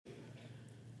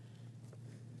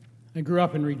I grew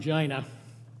up in Regina,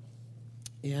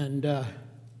 and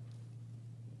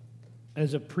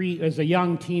as a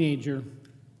young teenager,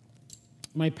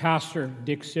 my pastor,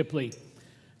 Dick Sipley,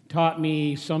 taught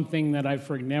me something that I've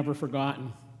never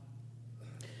forgotten.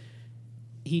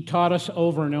 He taught us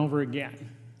over and over again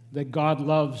that God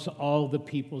loves all the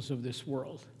peoples of this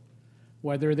world,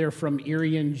 whether they're from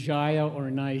Irian Jaya or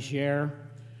Niger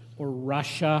or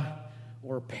Russia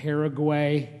or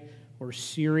Paraguay or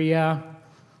Syria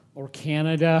or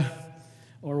Canada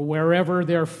or wherever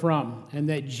they're from, and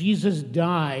that Jesus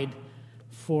died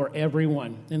for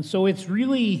everyone. And so it's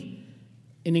really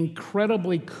an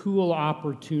incredibly cool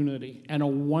opportunity and a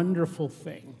wonderful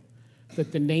thing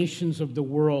that the nations of the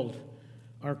world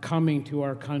are coming to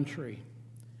our country,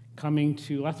 coming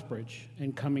to Lethbridge,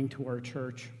 and coming to our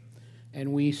church.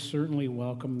 And we certainly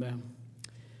welcome them.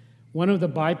 One of the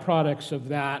byproducts of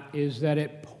that is that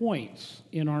at points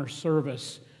in our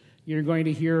service, you're going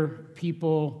to hear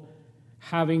people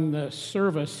having the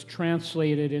service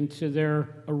translated into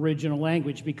their original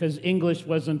language because English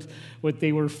wasn't what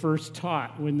they were first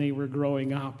taught when they were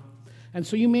growing up. And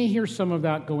so you may hear some of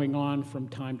that going on from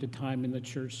time to time in the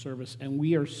church service, and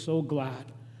we are so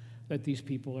glad that these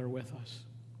people are with us.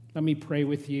 Let me pray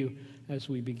with you as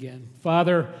we begin.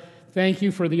 Father, thank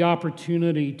you for the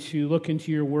opportunity to look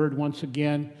into your word once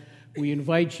again. We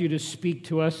invite you to speak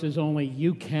to us as only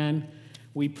you can.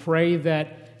 We pray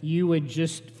that you would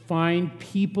just find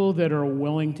people that are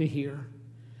willing to hear,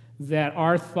 that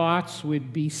our thoughts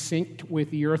would be synced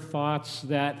with your thoughts,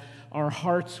 that our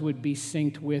hearts would be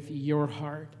synced with your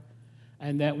heart,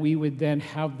 and that we would then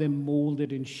have them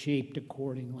molded and shaped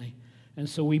accordingly. And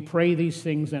so we pray these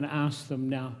things and ask them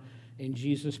now in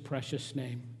Jesus' precious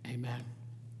name. Amen.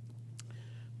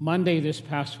 Monday this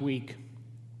past week,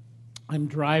 I'm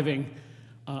driving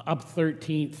up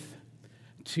 13th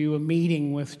to a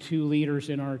meeting with two leaders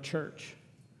in our church,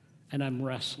 and I'm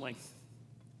wrestling.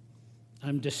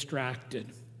 I'm distracted.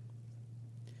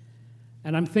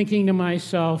 And I'm thinking to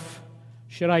myself,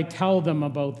 should I tell them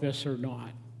about this or not?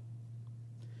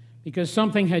 Because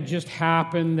something had just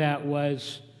happened that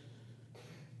was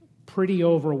pretty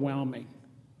overwhelming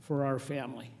for our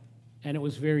family, and it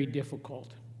was very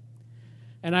difficult.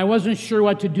 And I wasn't sure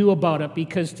what to do about it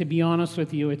because, to be honest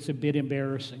with you, it's a bit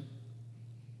embarrassing.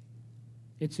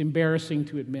 It's embarrassing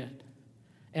to admit.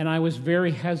 And I was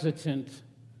very hesitant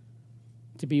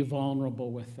to be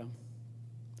vulnerable with them.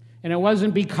 And it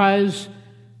wasn't because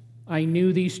I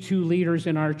knew these two leaders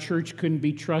in our church couldn't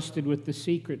be trusted with the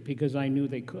secret, because I knew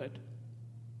they could.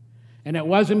 And it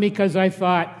wasn't because I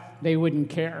thought they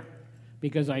wouldn't care,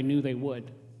 because I knew they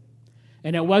would.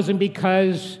 And it wasn't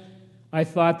because I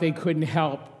thought they couldn't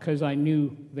help, because I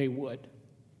knew they would.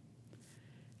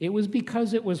 It was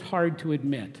because it was hard to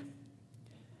admit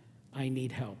I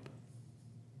need help.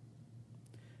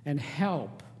 And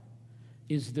help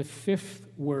is the fifth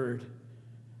word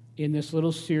in this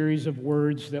little series of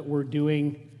words that we're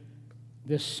doing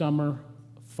this summer,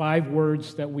 5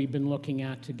 words that we've been looking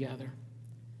at together.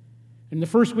 In the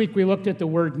first week, we looked at the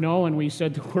word no, and we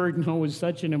said the word no is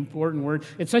such an important word.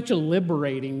 It's such a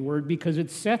liberating word because it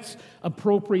sets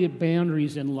appropriate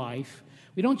boundaries in life.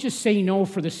 We don't just say no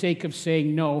for the sake of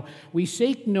saying no. We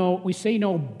say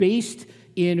no based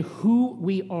in who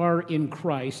we are in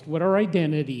Christ, what our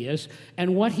identity is,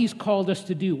 and what He's called us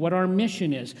to do, what our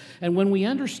mission is. And when we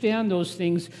understand those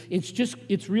things,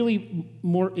 it's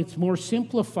more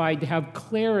simplified to have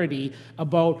clarity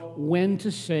about when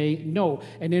to say no.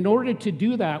 And in order to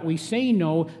do that, we say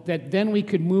no, that then we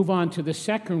could move on to the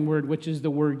second word, which is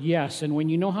the word yes. And when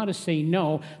you know how to say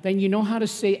no, then you know how to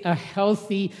say a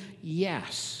healthy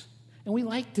yes. And we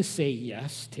like to say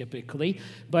yes, typically,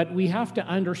 but we have to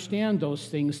understand those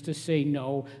things to say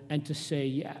no and to say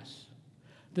yes.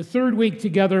 The third week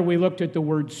together, we looked at the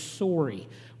word sorry,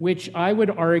 which I would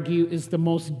argue is the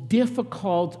most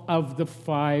difficult of the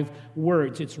 5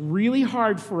 words. It's really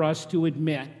hard for us to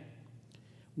admit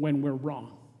when we're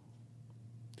wrong.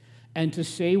 And to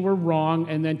say we're wrong,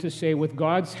 and then to say, with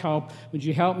God's help, would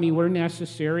you help me where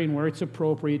necessary and where it's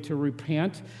appropriate to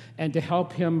repent, and to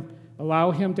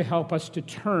allow Him to help us to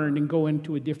turn and go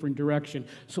into a different direction.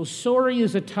 So sorry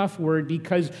is a tough word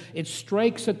because it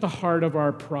strikes at the heart of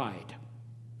our pride.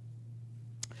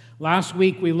 Last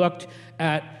week we looked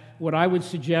at what I would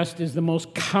suggest is the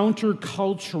most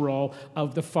countercultural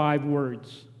of the 5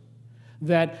 words.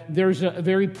 That there's a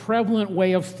very prevalent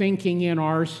way of thinking in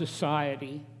our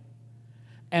society.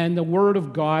 And the Word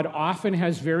of God often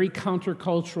has very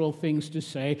countercultural things to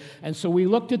say. And so we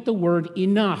looked at the word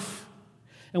enough.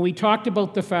 And we talked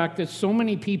about the fact that so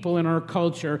many people in our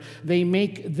culture, they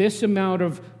make this amount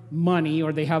of money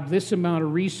or they have this amount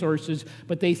of resources,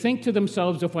 but they think to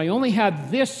themselves, if I only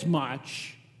had this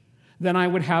much, then I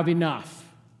would have enough.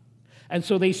 And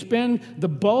so they spend the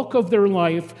bulk of their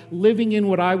life living in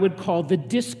what I would call the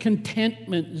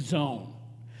discontentment zone.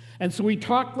 And so we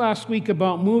talked last week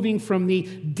about moving from the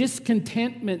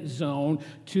discontentment zone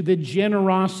to the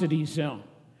generosity zone,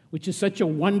 which is such a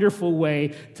wonderful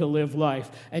way to live life.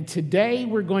 And today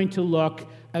we're going to look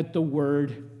at the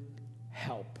word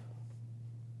help.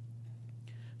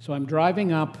 So I'm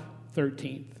driving up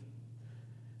 13th,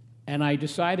 and I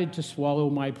decided to swallow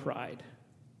my pride,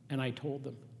 and I told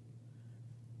them.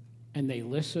 And they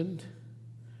listened,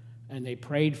 and they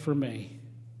prayed for me,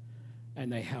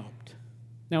 and they helped.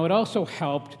 Now, it also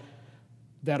helped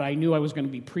that I knew I was going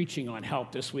to be preaching on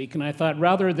help this week, and I thought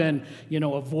rather than,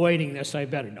 avoiding this, I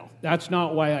better know. That's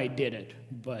not why I did it,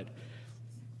 but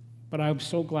I'm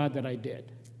so glad that I did.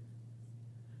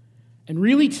 And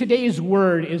really, today's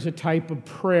word is a type of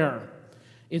prayer.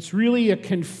 It's really a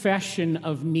confession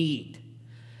of need.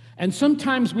 And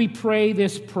sometimes we pray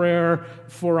this prayer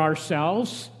for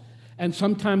ourselves, and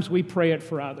sometimes we pray it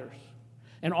for others.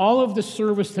 And all of the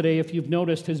service today, if you've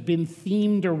noticed, has been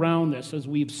themed around this, as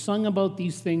we've sung about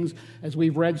these things, as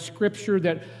we've read scripture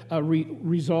that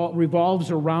revolves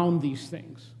around these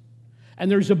things. And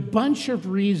there's a bunch of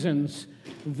reasons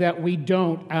that we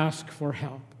don't ask for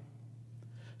help.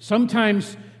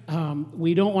 Sometimes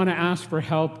we don't want to ask for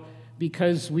help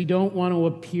because we don't want to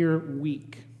appear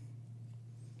weak.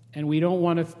 And we don't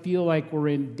want to feel like we're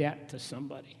in debt to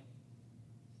somebody.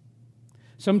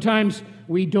 Sometimes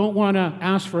we don't want to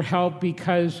ask for help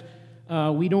because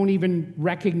we don't even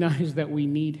recognize that we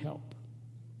need help.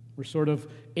 We're sort of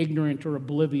ignorant or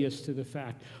oblivious to the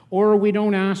fact. Or we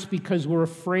don't ask because we're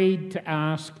afraid to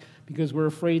ask, because we're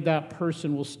afraid that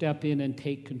person will step in and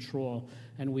take control,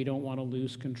 and we don't want to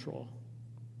lose control.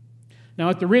 Now,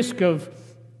 at the risk of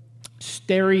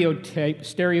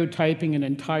stereotyping an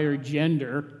entire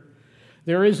gender,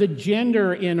 there is a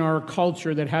gender in our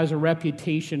culture that has a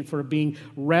reputation for being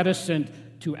reticent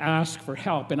to ask for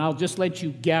help. And I'll just let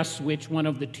you guess which one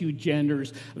of the two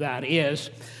genders that is.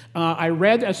 I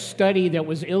read a study that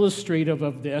was illustrative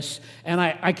of this, and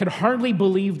I could hardly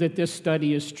believe that this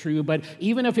study is true, but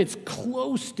even if it's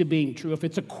close to being true, if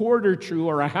it's a quarter true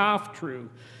or a half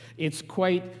true, it's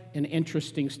quite an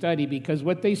interesting study, because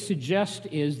what they suggest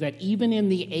is that even in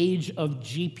the age of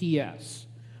GPS,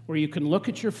 where you can look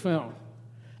at your phone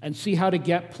and see how to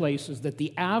get places, that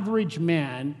the average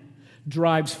man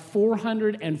drives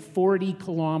 440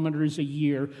 kilometers a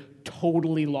year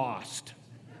totally lost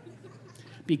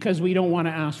because we don't want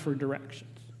to ask for directions.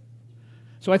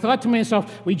 So I thought to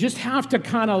myself, we just have to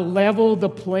kind of level the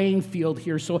playing field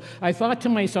here. So I thought to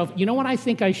myself, you know what I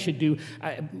think I should do?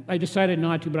 I decided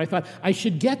not to, but I thought I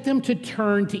should get them to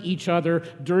turn to each other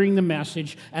during the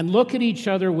message and look at each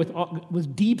other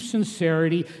with deep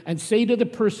sincerity and say to the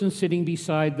person sitting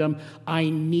beside them, I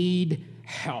need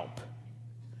help.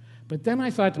 But then I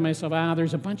thought to myself,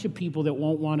 there's a bunch of people that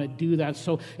won't want to do that.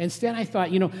 So instead I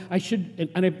thought,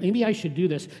 maybe I should do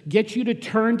this. Get you to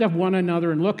turn to one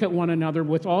another and look at one another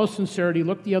with all sincerity,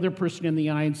 look the other person in the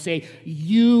eye and say,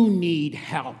 you need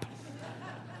help.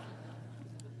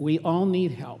 We all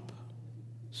need help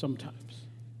sometimes.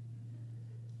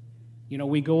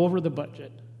 We go over the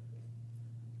budget,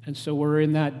 and so we're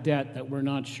in that debt that we're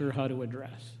not sure how to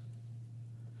address.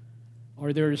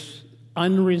 Or there's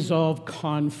unresolved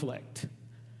conflict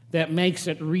that makes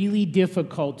it really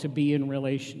difficult to be in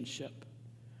relationship.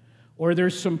 Or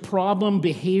there's some problem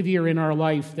behavior in our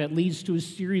life that leads to a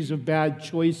series of bad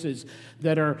choices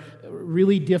that are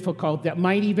really difficult, that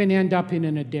might even end up in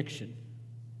an addiction.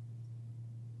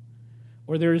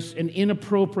 Or there's an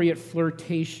inappropriate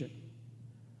flirtation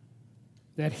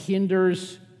that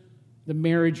hinders the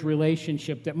marriage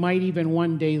relationship, that might even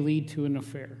one day lead to an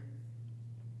affair.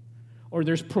 Or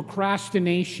there's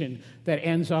procrastination that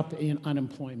ends up in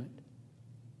unemployment.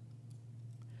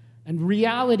 And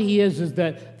reality is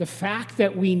that the fact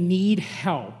that we need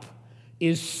help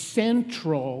is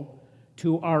central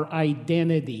to our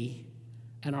identity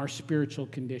and our spiritual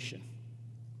condition.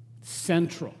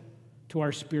 Central to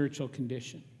our spiritual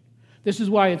condition. This is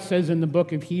why it says in the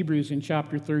book of Hebrews in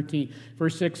chapter 13,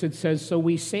 verse 6, it says, so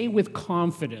we say with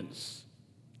confidence,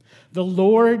 the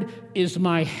Lord is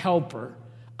my helper.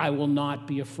 I will not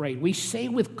be afraid. We say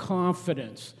with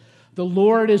confidence, the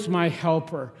Lord is my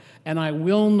helper, and I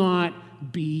will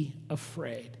not be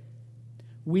afraid.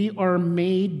 We are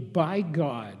made by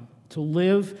God to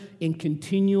live in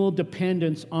continual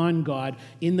dependence on God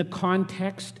in the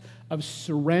context of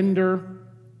surrender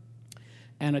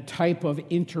and a type of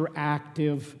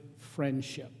interactive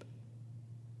friendship.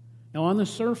 Now, on the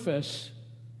surface,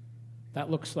 that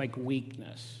looks like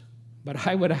weakness. But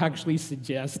I would actually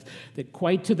suggest that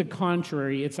quite to the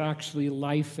contrary, it's actually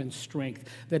life and strength.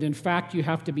 That in fact, you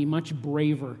have to be much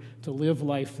braver to live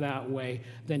life that way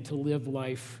than to live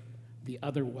life the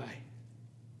other way.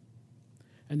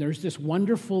 And there's this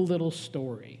wonderful little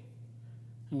story,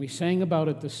 and we sang about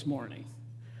it this morning.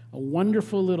 A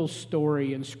wonderful little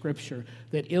story in Scripture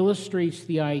that illustrates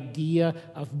the idea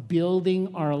of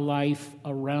building our life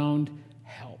around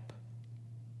help.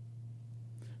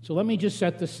 So let me just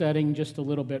set the setting just a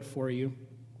little bit for you.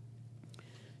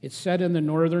 It's set in the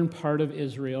northern part of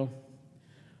Israel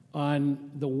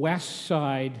on the west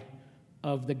side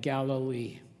of the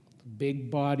Galilee. A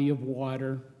big body of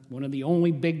water, one of the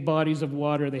only big bodies of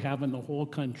water they have in the whole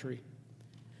country.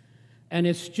 And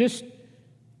it's just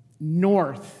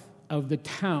north of the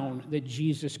town that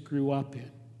Jesus grew up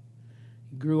in.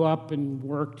 He grew up and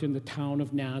worked in the town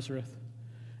of Nazareth.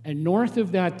 And north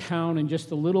of that town and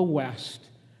just a little west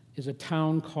is a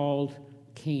town called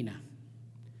Cana.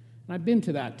 And I've been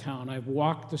to that town. I've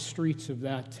walked the streets of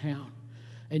that town.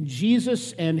 And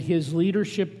Jesus and his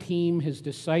leadership team, his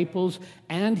disciples,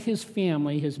 and his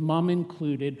family, his mom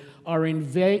included, are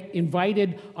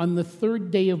invited on the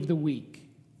third day of the week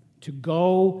to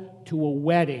go to a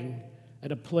wedding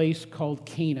at a place called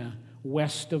Cana,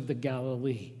 west of the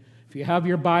Galilee. If you have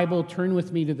your Bible, turn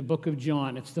with me to the book of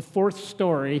John. It's the fourth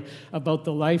story about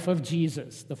the life of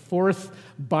Jesus, the fourth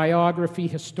biography,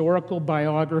 historical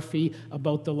biography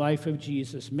about the life of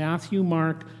Jesus. Matthew,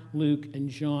 Mark, Luke, and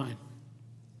John.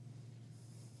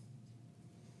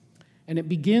 And it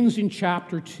begins in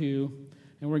chapter 2,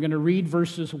 and we're going to read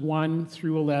verses 1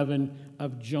 through 11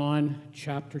 of John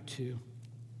chapter 2.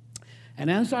 And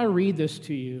as I read this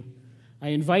to you, I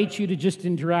invite you to just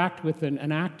interact with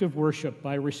an act of worship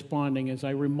by responding as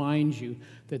I remind you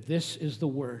that this is the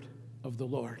word of the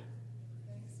Lord.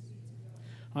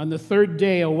 On the third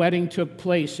day, a wedding took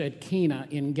place at Cana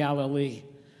in Galilee.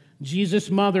 Jesus'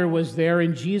 mother was there,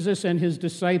 and Jesus and his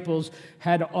disciples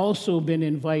had also been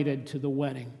invited to the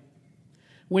wedding.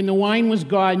 When the wine was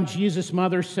gone, Jesus'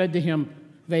 mother said to him,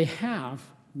 "They have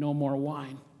no more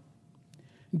wine."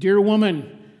 "Dear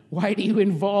woman, why do you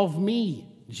involve me?"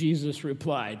 Jesus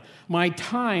replied, "My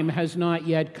time has not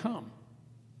yet come."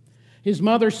 His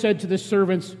mother said to the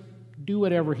servants, "Do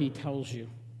whatever he tells you."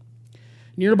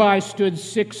 Nearby stood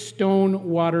 6 stone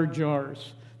water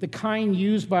jars, the kind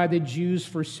used by the Jews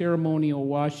for ceremonial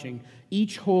washing,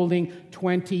 each holding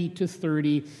 20 to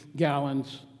 30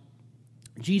 gallons.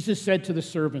 Jesus said to the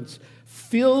servants,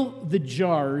 "Fill the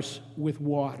jars with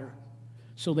water."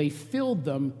 So they filled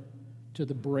them to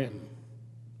the brim.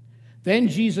 Then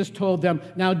Jesus told them,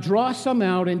 "Now draw some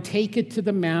out and take it to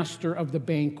the master of the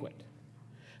banquet."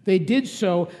 They did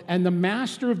so, and the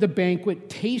master of the banquet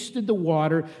tasted the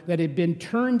water that had been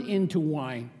turned into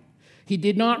wine. He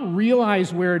did not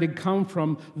realize where it had come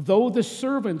from, though the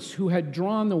servants who had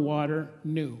drawn the water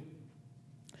knew.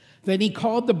 Then he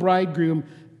called the bridegroom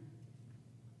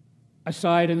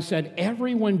aside and said,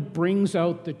 "Everyone brings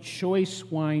out the choice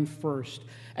wine first,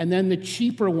 and then the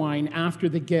cheaper wine after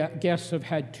the guests have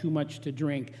had too much to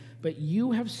drink. But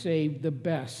you have saved the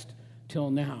best till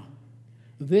now."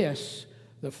 This,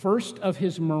 the first of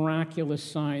his miraculous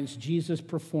signs Jesus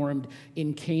performed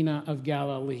in Cana of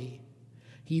Galilee.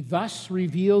 He thus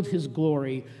revealed his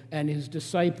glory, and his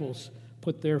disciples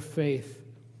put their faith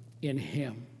in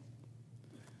him.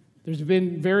 There's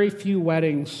been very few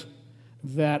weddings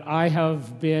that I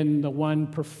have been the one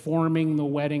performing the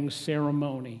wedding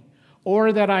ceremony,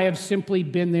 or that I have simply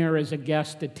been there as a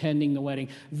guest attending the wedding.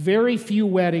 Very few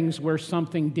weddings where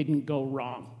something didn't go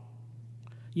wrong.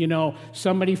 You know,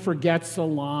 somebody forgets a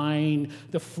line,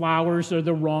 the flowers are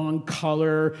the wrong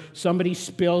color, somebody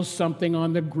spills something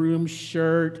on the groom's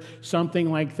shirt,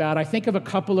 something like that. I think of a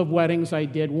couple of weddings I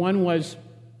did. One was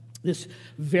this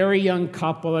very young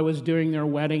couple. I was doing their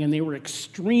wedding, and they were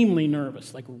extremely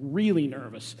nervous, like really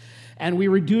nervous. And we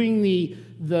were doing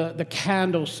the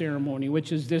candle ceremony,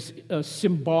 which is this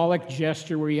symbolic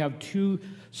gesture where you have 2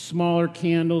 smaller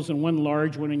candles and 1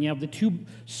 large one, and you have the 2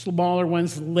 smaller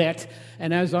ones lit.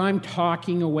 And as I'm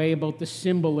talking away about the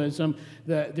symbolism,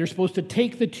 they're supposed to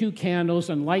take the 2 candles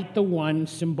and light the one,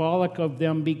 symbolic of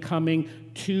them becoming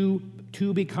two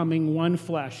becoming one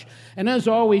flesh. And as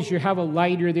always, you have a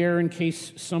lighter there in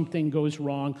case something goes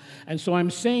wrong. And so I'm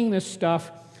saying this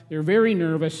stuff. They're very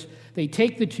nervous. They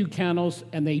take the 2 candles,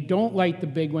 and they don't light the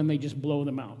big one. They just blow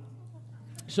them out.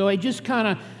 So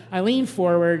I lean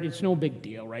forward. It's no big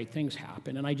deal, right? Things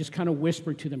happen. And I just kind of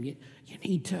whisper to them, you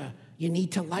need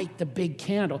to light the big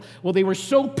candle. Well, they were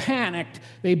so panicked,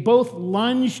 they both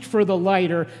lunged for the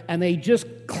lighter, and they just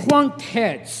clunked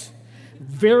heads.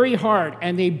 very hard,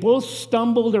 and they both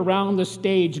stumbled around the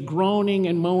stage, groaning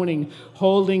and moaning,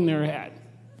 holding their head.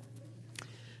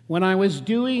 When I was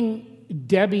doing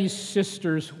Debbie's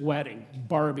sister's wedding,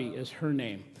 Barbie is her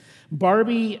name.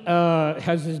 Barbie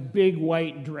has this big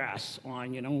white dress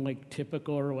on, like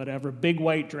typical or whatever, big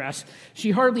white dress.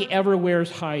 She hardly ever wears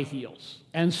high heels.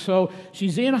 And so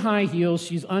she's in high heels.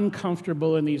 She's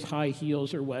uncomfortable in these high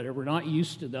heels or whatever, not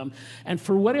used to them. And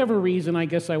for whatever reason, I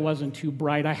guess I wasn't too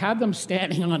bright, I had them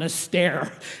standing on a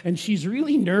stair. And she's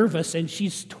really nervous, and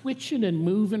she's twitching and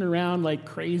moving around like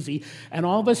crazy. And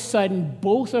all of a sudden,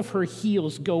 both of her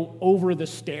heels go over the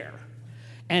stair.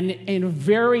 And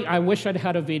I wish I'd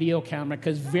had a video camera,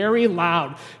 because very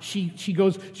loud, she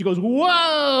goes, whoa,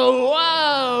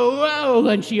 whoa, whoa,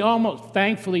 and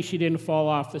thankfully she didn't fall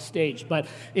off the stage, but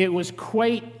it was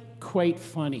quite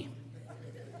funny.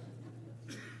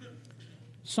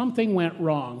 Something went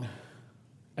wrong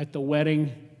at the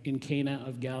wedding in Cana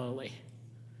of Galilee.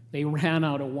 They ran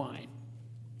out of wine.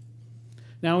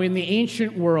 Now, in the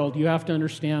ancient world, you have to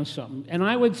understand something, and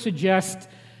I would suggest,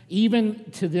 even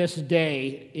to this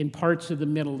day, in parts of the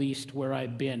Middle East where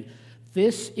I've been,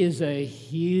 this is a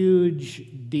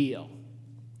huge deal.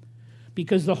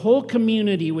 Because the whole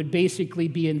community would basically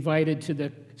be invited to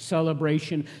the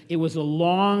celebration. It was a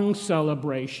long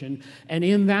celebration. And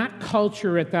in that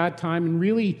culture at that time, and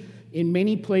really in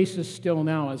many places still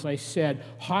now, as I said,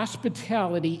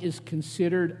 hospitality is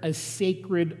considered a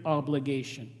sacred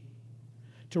obligation.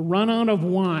 To run out of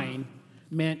wine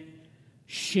meant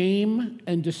shame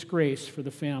and disgrace for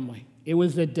the family. It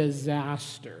was a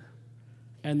disaster,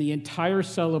 and the entire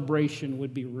celebration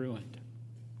would be ruined.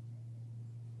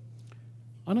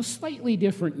 On a slightly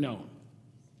different note,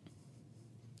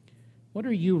 what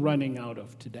are you running out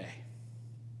of today?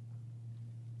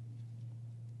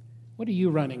 What are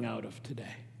you running out of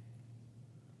today?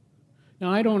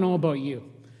 Now, I don't know about you,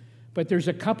 but there's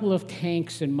a couple of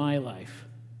tanks in my life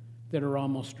that are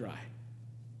almost dry.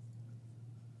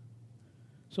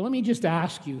 So let me just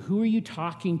ask you, who are you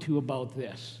talking to about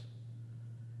this?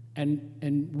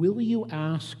 And will you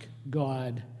ask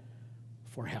God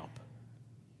for help?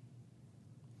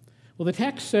 Well, the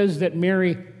text says that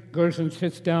Mary goes and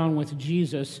sits down with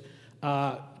Jesus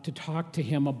to talk to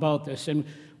him about this. And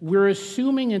we're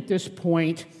assuming at this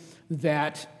point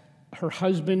that her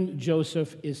husband,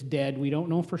 Joseph, is dead. We don't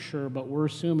know for sure, but we're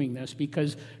assuming this,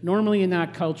 because normally in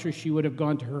that culture, she would have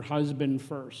gone to her husband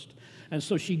first. And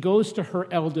so she goes to her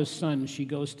eldest son, she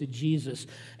goes to Jesus,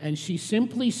 and she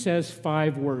simply says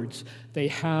 5 words: they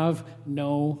have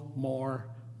no more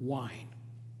wine.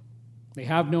 They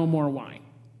have no more wine.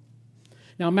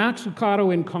 Now, Max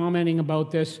Lucado, in commenting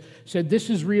about this, said this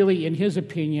is really, in his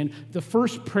opinion, the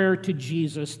first prayer to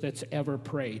Jesus that's ever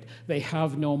prayed. They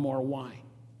have no more wine.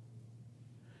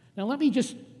 Now, let me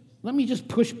just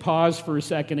push pause for a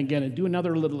second again and do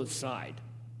another little aside.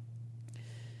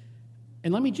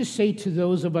 And let me just say to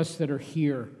those of us that are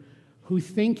here who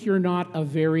think you're not a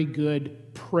very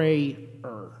good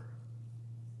prayer,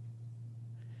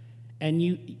 and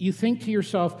you think to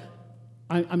yourself,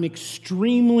 I'm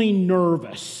extremely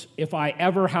nervous if I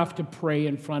ever have to pray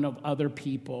in front of other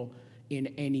people in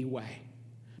any way,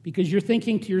 because you're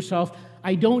thinking to yourself,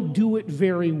 I don't do it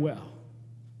very well.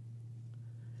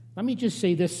 Let me just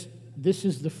say this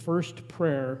is the first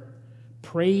prayer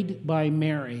prayed by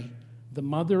Mary, the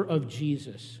mother of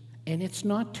Jesus, and it's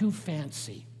not too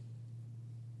fancy.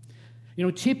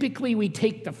 Typically we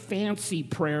take the fancy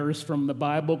prayers from the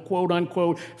Bible, quote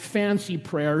unquote, fancy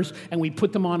prayers, and we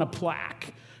put them on a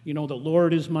plaque. The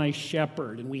Lord is my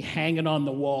shepherd, and we hang it on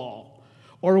the wall.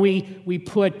 Or we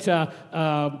put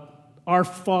our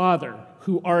Father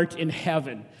who art in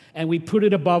heaven, and we put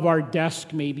it above our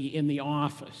desk maybe in the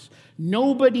office.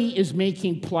 Nobody is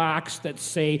making plaques that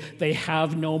say they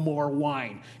have no more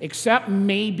wine, except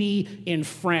maybe in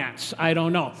France. I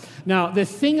don't know. Now, the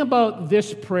thing about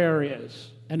this prayer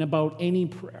is, and about any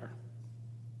prayer,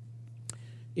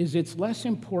 is it's less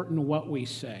important what we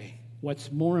say.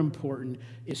 What's more important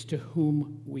is to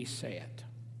whom we say it.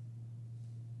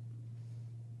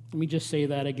 Let me just say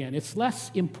that again. It's less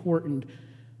important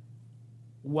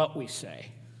what we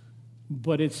say,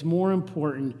 but it's more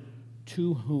important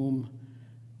to whom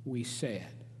we say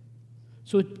it.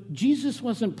 So Jesus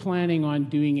wasn't planning on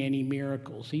doing any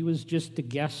miracles. He was just a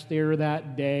guest there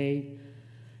that day.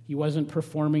 He wasn't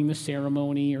performing the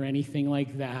ceremony or anything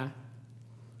like that.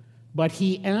 But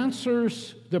he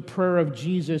answers the prayer of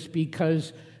Jesus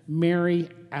because Mary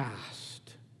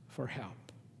asked for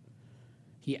help.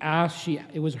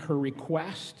 It was her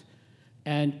request,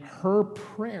 and her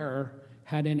prayer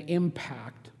had an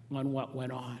impact on what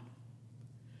went on.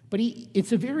 But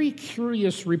it's a very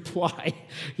curious reply.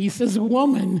 He says,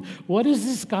 woman, what has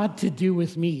this got to do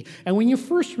with me? And when you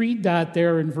first read that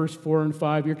there in verse 4 and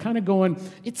 5, you're kind of going,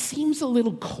 it seems a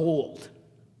little cold.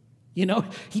 You know,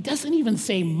 he doesn't even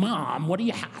say, Mom, what are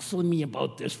you hassling me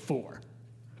about this for?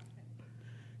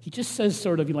 He just says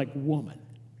sort of like, woman.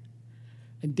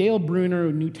 And Dale Bruner,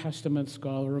 a New Testament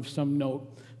scholar of some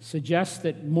note, suggests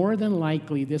that more than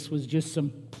likely this was just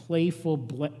some playful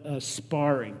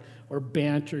sparring or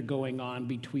banter going on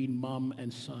between mom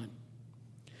and son.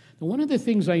 Now, one of the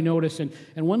things I noticed, and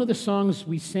one of the songs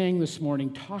we sang this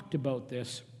morning talked about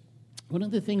this, one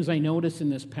of the things I noticed in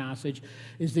this passage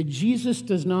is that Jesus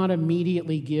does not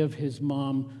immediately give his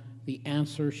mom the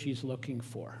answer she's looking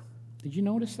for. Did you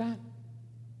notice that?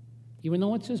 Even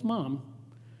though it's his mom,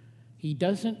 he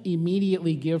doesn't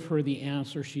immediately give her the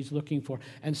answer she's looking for.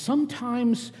 And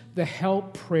sometimes the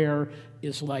help prayer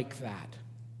is like that.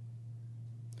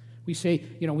 We say,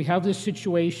 we have this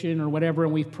situation or whatever,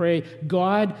 and we pray,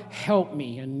 God, help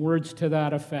me, and words to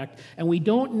that effect. And we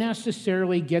don't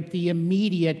necessarily get the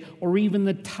immediate or even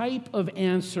the type of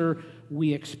answer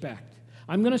we expect.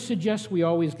 I'm going to suggest we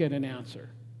always get an answer.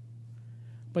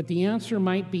 But the answer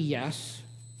might be yes.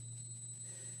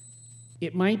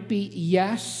 It might be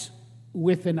yes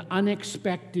with an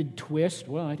unexpected twist.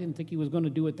 Well, I didn't think he was going to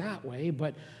do it that way,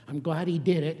 but I'm glad he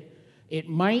did it. It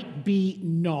might be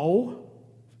no.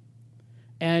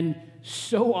 And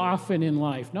so often in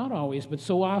life, not always, but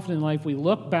so often in life, we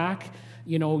look back,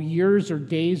 years or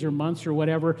days or months or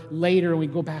whatever later, and we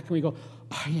go back and we go,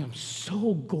 I am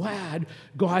so glad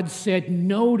God said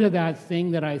no to that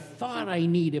thing that I thought I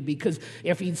needed, because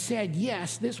if he'd said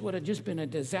yes, this would have just been a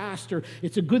disaster.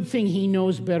 It's a good thing he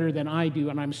knows better than I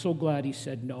do, and I'm so glad he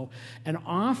said no. And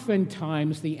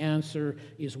oftentimes the answer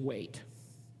is wait.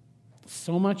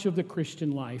 So much of the Christian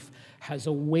life has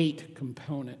a wait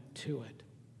component to it.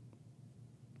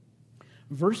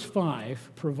 Verse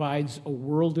 5 provides a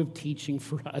world of teaching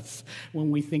for us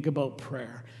when we think about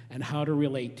prayer and how to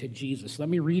relate to Jesus. Let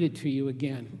me read it to you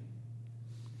again.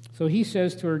 So he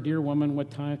says to her, dear woman,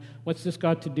 what's this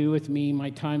got to do with me? My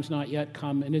time's not yet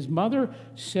come. And his mother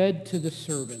said to the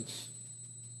servants,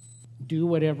 do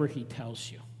whatever he tells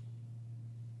you.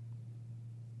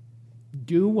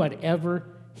 Do whatever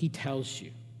he tells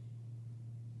you.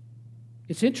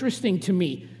 It's interesting to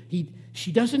me.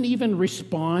 She doesn't even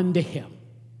respond to him.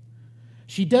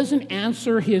 She doesn't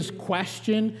answer his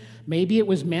question. Maybe it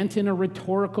was meant in a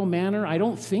rhetorical manner. I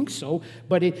don't think so.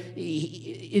 But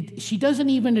she doesn't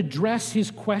even address his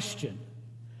question.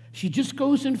 She just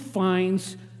goes and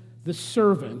finds the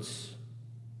servants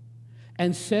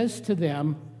and says to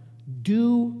them,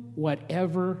 do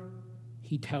whatever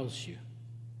he tells you.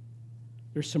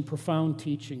 There's some profound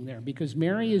teaching there, because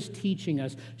Mary is teaching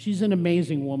us. She's an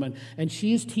amazing woman, and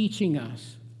she is teaching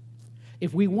us,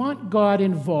 if we want God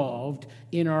involved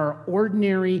in our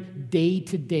ordinary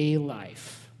day-to-day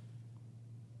life,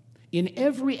 in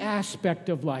every aspect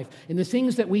of life, in the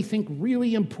things that we think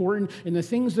really important, in the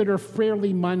things that are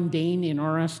fairly mundane in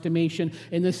our estimation,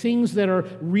 in the things that are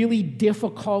really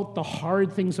difficult, the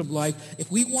hard things of life, if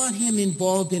we want him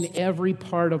involved in every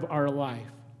part of our life,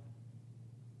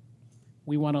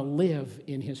 we want to live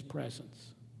in his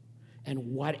presence.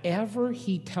 And whatever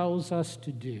he tells us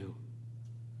to do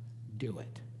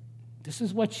it. This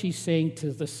is what she's saying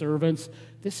to the servants.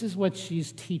 This is what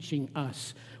she's teaching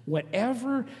us.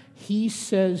 Whatever he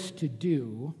says to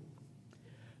do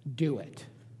it.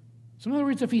 So in other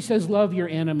words, if he says, love your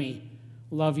enemy,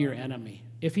 love your enemy.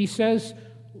 If he says,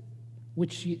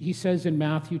 which he says in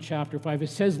Matthew chapter 5, it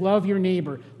says, love your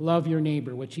neighbor,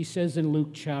 which he says in Luke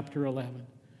chapter 11.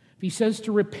 If he says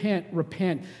to repent,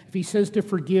 repent. If he says to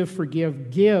forgive,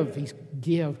 give.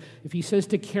 If he says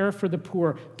to care for the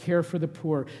poor, care for the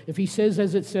poor. If he says,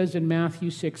 as it says in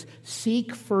Matthew 6,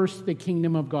 seek first the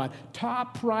kingdom of God.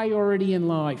 Top priority in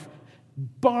life,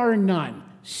 bar none.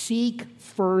 Seek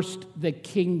first the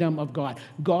kingdom of God.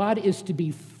 God is to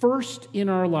be first in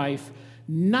our life.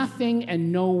 Nothing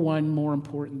and no one more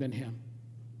important than him.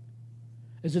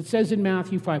 As it says in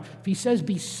Matthew 5, if he says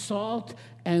be salt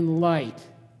and light,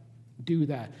 do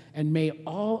that. And may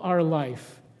all our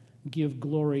life give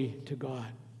glory to God.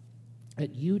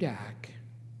 At UDAC,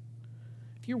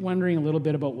 if you're wondering a little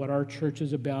bit about what our church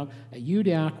is about, at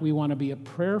UDAC we want to be a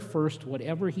prayer first,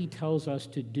 whatever he tells us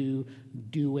to do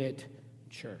it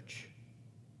church.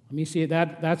 Let me say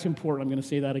that's important. I'm going to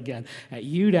say that again. At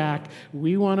UDAC,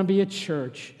 we want to be a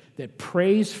church that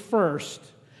prays first,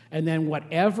 and then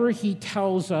whatever he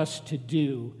tells us to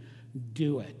do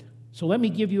it. So let me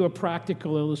give you a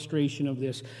practical illustration of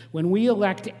this. When we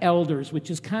elect elders,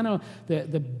 which is kind of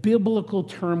the biblical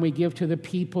term we give to the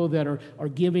people that are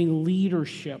giving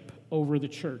leadership over the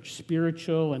church,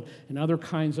 spiritual and other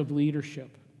kinds of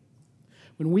leadership.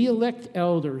 When we elect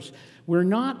elders, we're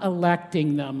not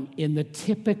electing them in the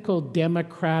typical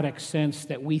democratic sense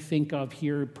that we think of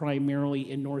here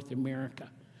primarily in North America.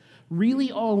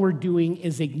 Really, all we're doing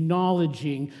is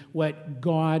acknowledging what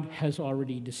God has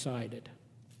already decided.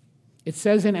 It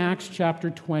says in Acts chapter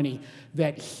 20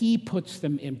 that he puts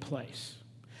them in place.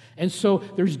 And so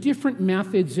there's different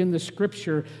methods in the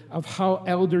scripture of how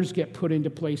elders get put into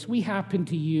place. We happen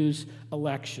to use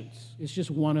elections. It's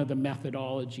just one of the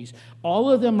methodologies.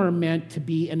 All of them are meant to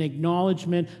be an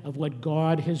acknowledgement of what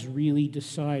God has really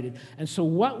decided. And so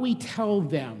what we tell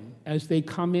them as they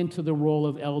come into the role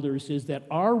of elders is that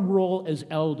our role as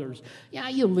elders,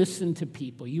 you listen to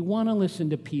people. You want to listen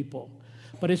to people.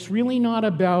 But it's really not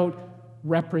about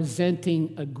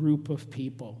representing a group of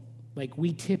people like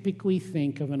we typically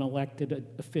think of an elected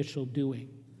official doing.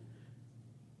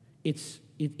 It's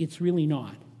really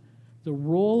not. The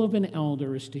role of an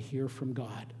elder is to hear from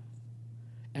God.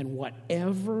 And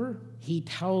whatever he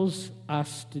tells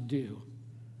us to do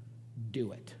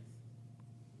it.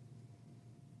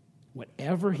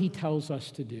 Whatever he tells us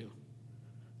to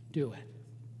do it.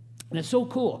 And it's so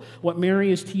cool what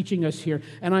Mary is teaching us here.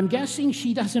 And I'm guessing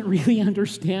she doesn't really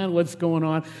understand what's going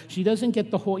on. She doesn't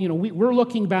get the whole, we're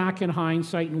looking back in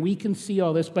hindsight and we can see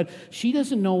all this, but she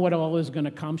doesn't know what all is going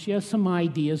to come. She has some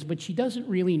ideas, but she doesn't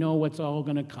really know what's all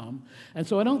going to come. And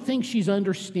so I don't think she's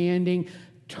understanding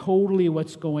totally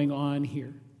what's going on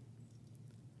here.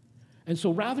 And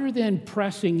so rather than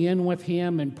pressing in with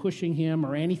him and pushing him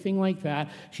or anything like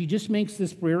that, she just makes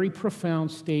this very profound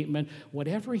statement: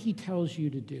 whatever he tells you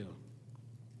to do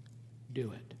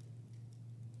it.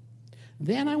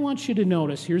 Then I want you to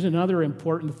notice, here's another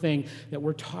important thing that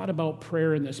we're taught about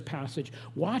prayer in this passage.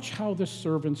 Watch how the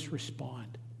servants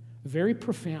respond. Very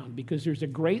profound, because there's a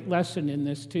great lesson in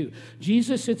this too.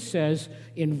 Jesus, it says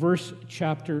in verse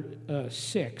chapter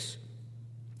 6,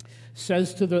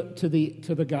 says to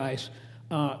the guys,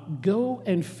 go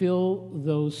and fill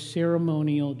those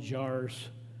ceremonial jars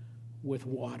with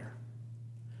water.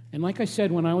 And like I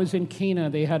said, when I was in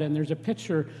Cana, and there's a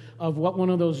picture of what one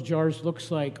of those jars looks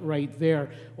like right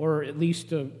there, or at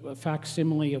least a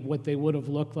facsimile of what they would have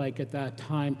looked like at that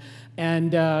time.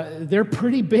 And they're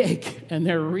pretty big, and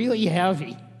they're really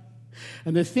heavy.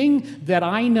 And the thing that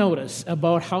I notice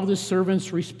about how the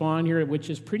servants respond here, which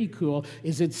is pretty cool,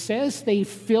 is it says they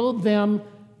filled them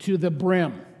to the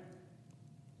brim.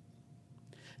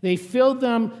 They filled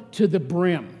them to the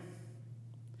brim.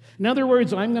 In other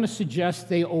words, I'm going to suggest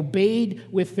they obeyed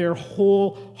with their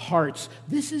whole hearts.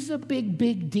 This is a big,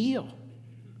 big deal.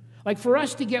 Like for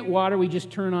us to get water, we just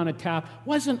turn on a tap.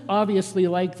 Wasn't obviously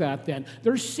like that then.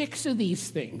 There's 6 of these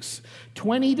things,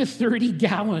 20 to 30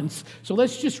 gallons. So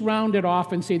let's just round it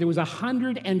off and say there was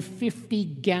 150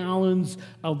 gallons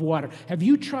of water. Have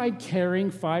you tried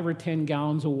carrying 5 or 10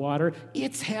 gallons of water?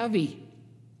 It's heavy.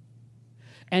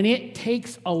 And it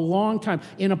takes a long time.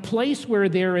 In a place where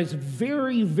there is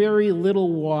very, very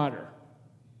little water.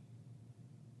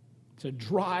 It's a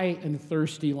dry and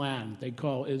thirsty land, they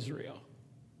call Israel.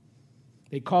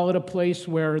 They call it a place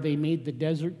where they made the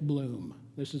desert bloom.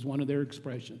 This is one of their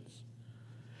expressions.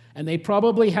 And they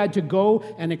probably had to go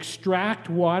and extract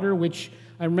water, which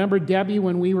I remember Debbie,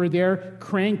 when we were there,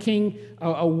 cranking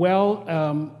a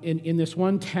well in this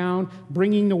one town,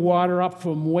 bringing the water up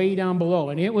from way down below.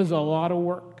 And it was a lot of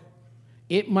work.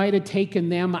 It might have taken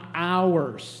them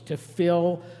hours to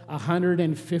fill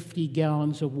 150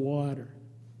 gallons of water.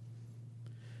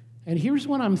 And here's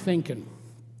what I'm thinking.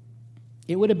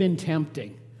 It would have been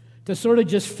tempting to sort of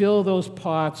just fill those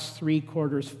pots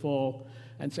 3/4 full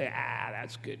and say,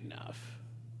 that's good enough.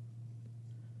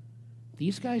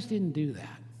 These guys didn't do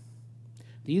that.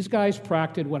 These guys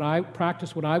practiced what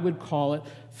I would call it,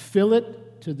 fill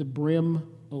it to the brim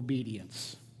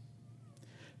obedience.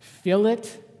 Fill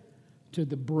it to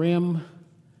the brim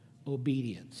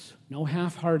obedience. No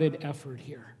half-hearted effort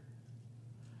here.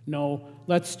 No,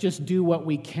 let's just do what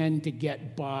we can to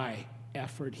get by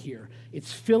effort here.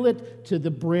 It's fill it to the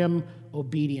brim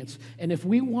obedience. And if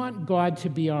we want God to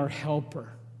be our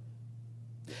helper,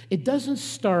 it doesn't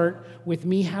start with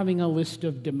me having a list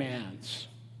of demands.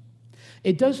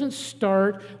 It doesn't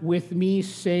start with me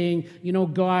saying,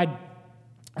 God,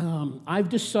 I've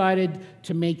decided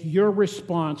to make your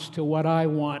response to what I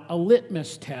want a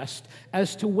litmus test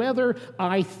as to whether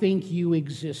I think you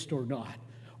exist or not.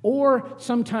 Or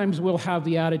sometimes we'll have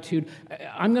the attitude,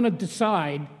 I'm going to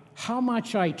decide how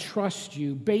much I trust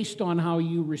you based on how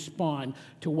you respond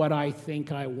to what I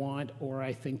think I want or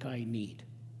I think I need.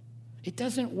 It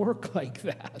doesn't work like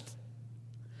that.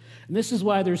 And this is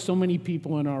why there's so many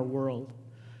people in our world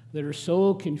that are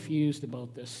so confused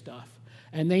about this stuff.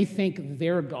 And they think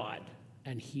they're God,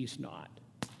 and He's not.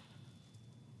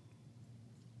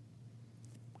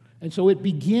 And so it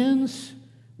begins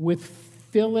with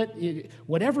fill it,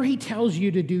 whatever He tells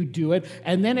you to do, do it.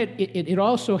 And then it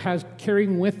also has,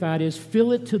 carrying with that is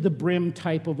fill it to the brim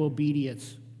type of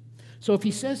obedience. So if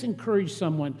He says encourage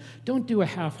someone, don't do a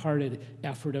half-hearted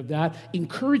effort of that.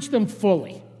 Encourage them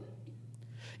fully.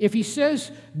 If He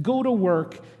says go to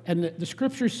work, and the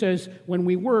Scripture says when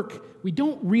we work, we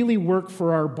don't really work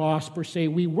for our boss per se.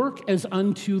 We work as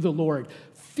unto the Lord.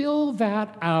 Fill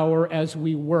that hour as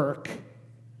we work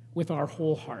with our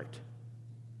whole heart.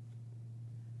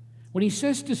 When He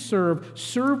says to serve,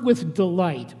 serve with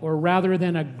delight, or rather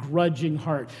than a grudging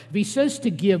heart. If He says to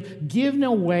give in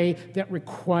a way that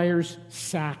requires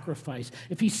sacrifice.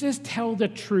 If He says tell the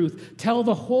truth, tell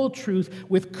the whole truth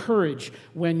with courage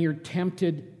when you're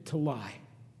tempted to lie.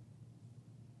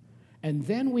 And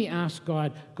then we ask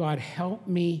God, God, help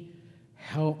me,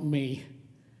 help me,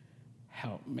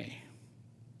 help me.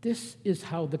 This is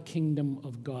how the kingdom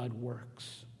of God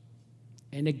works.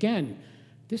 And again,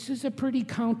 this is a pretty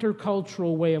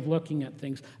countercultural way of looking at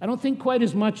things. I don't think quite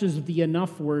as much as the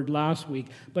enough word last week,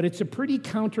 but it's a pretty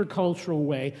countercultural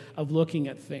way of looking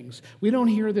at things. We don't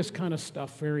hear this kind of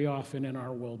stuff very often in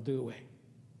our world, do we?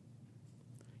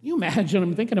 You imagine,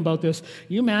 I'm thinking about this,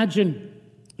 you imagine,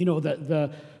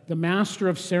 the master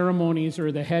of ceremonies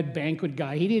or the head banquet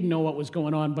guy, he didn't know what was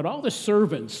going on, but all the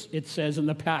servants, it says in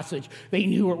the passage, they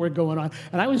knew what was going on.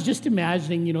 And I was just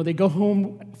imagining, they go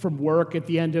home from work at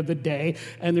the end of the day,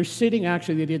 and they're sitting,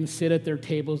 actually they didn't sit at their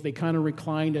tables, they kind of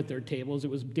reclined at their tables,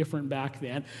 it was different back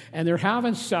then, and they're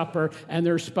having supper, and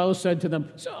their spouse said to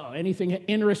them, so, anything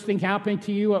interesting happening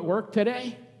to you at work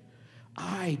today?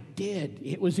 I did.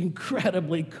 It was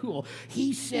incredibly cool.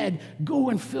 He said, go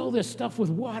and fill this stuff with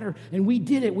water. And we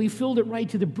did it. We filled it right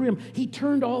to the brim. He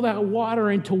turned all that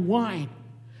water into wine.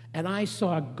 And I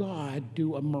saw God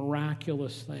do a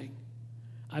miraculous thing.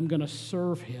 I'm going to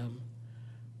serve Him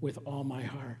with all my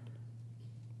heart.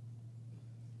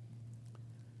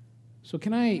 So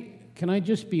can I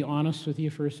just be honest with you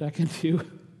for a second, too?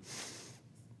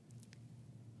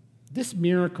 This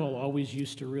miracle always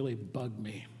used to really bug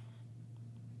me.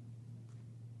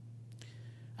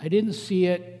 I didn't see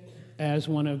it as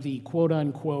one of the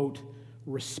quote-unquote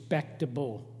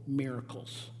respectable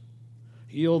miracles.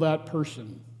 Heal that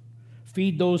person.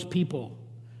 Feed those people.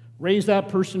 Raise that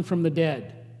person from the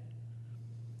dead.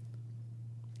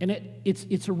 And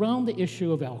it's around the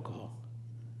issue of alcohol.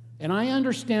 And I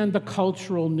understand the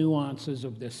cultural nuances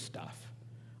of this stuff.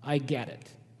 I get it,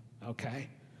 okay?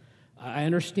 I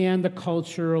understand the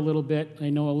culture a little bit. I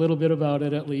know a little bit about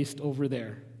it, at least, over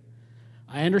there.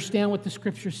 I understand what the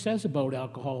Scripture says about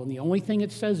alcohol, and the only thing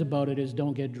it says about it is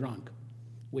don't get drunk,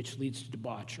 which leads to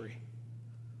debauchery.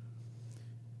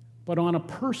 But on a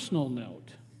personal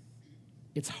note,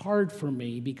 it's hard for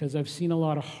me because I've seen a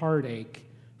lot of heartache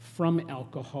from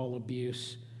alcohol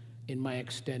abuse in my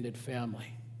extended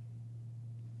family.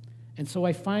 And so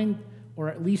I find, or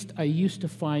at least I used to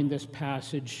find this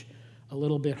passage a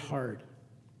little bit hard.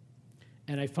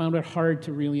 And I found it hard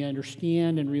to really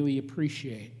understand and really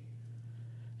appreciate.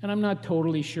 And I'm not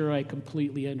totally sure I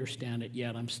completely understand it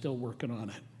yet. I'm still working on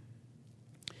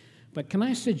it. But can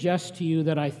I suggest to you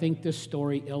that I think this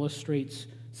story illustrates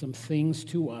some things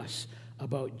to us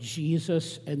about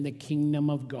Jesus and the kingdom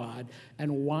of God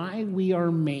and why we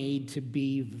are made to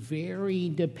be very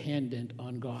dependent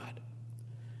on God.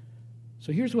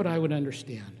 So here's what I would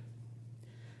understand.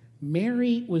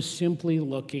 Mary was simply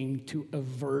looking to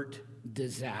avert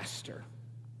disaster.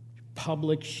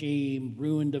 Public shame,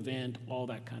 ruined event, all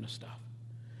that kind of stuff.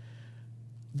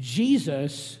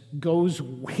 Jesus goes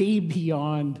way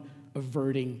beyond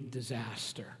averting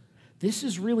disaster. This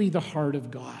is really the heart of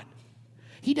God.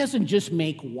 He doesn't just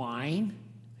make wine.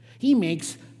 He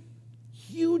makes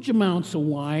huge amounts of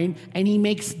wine, and He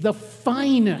makes the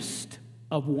finest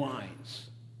of wines.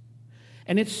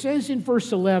 And it says in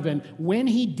verse 11, when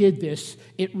He did this,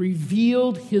 it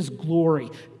revealed His glory.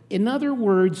 In other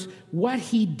words, what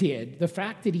He did, the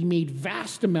fact that He made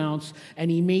vast amounts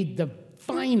and He made the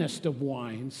finest of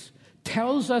wines,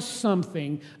 tells us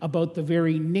something about the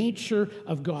very nature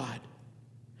of God.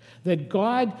 That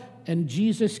God and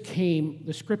Jesus came,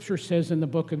 the Scripture says in the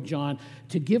book of John,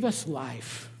 to give us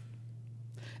life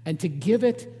and to give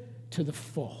it to the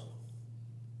full.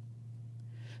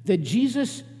 That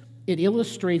Jesus it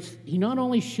illustrates he not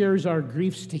only shares our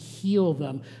griefs to heal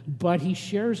them, but he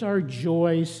shares our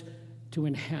joys to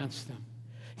enhance them.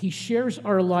 He shares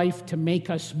our life to make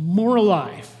us more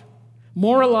alive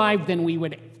than we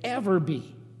would ever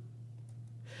be.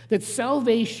 That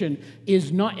salvation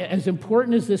is not, as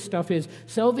important as this stuff is,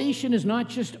 salvation is not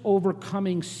just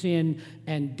overcoming sin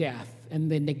and death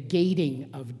and the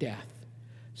negating of death.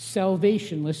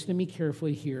 Salvation, listen to me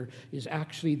carefully here, is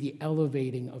actually the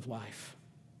elevating of life.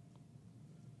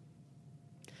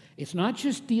 It's not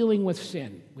just dealing with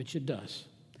sin, which it does.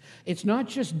 It's not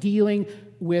just dealing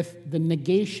with the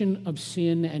negation of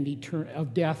sin and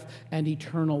of death and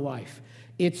eternal life.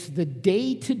 It's the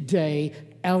day-to-day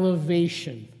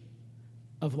elevation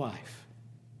of life.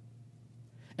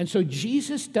 And so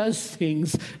Jesus does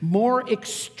things more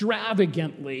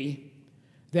extravagantly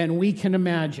than we can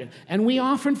imagine. And we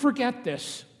often forget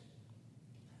this.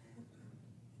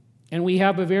 And we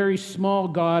have a very small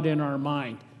God in our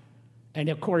mind. And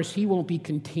of course, he won't be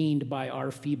contained by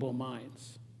our feeble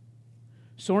minds.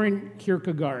 Soren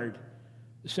Kierkegaard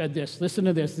said this. Listen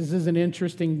to this. This is an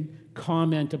interesting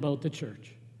comment about the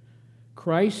church.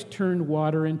 Christ turned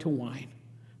water into wine,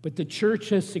 but the church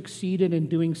has succeeded in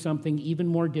doing something even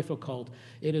more difficult.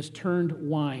 It has turned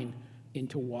wine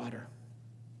into water.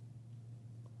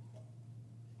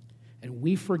 And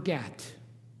we forget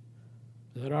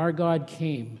that our God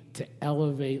came to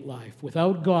elevate life.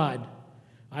 Without God,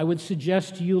 I would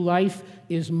suggest to you life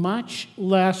is much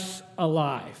less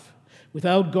alive.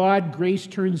 Without God, grace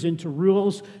turns into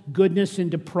rules, goodness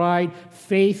into pride,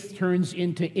 faith turns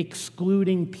into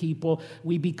excluding people.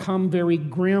 We become very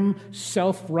grim,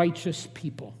 self-righteous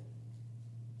people.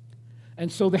 And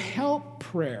so the help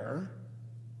prayer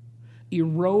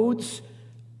erodes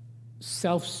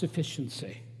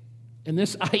self-sufficiency. And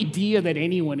this idea that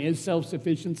anyone is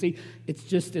self-sufficiency, it's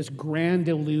just this grand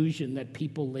illusion that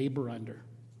people labor under.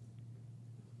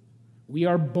 We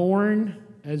are born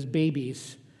as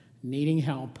babies needing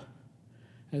help.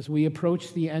 As we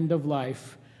approach the end of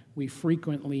life, we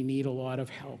frequently need a lot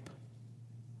of help.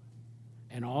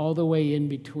 And all the way in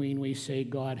between, we say,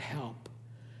 God, help.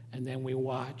 And then we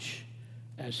watch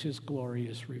as his glory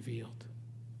is revealed.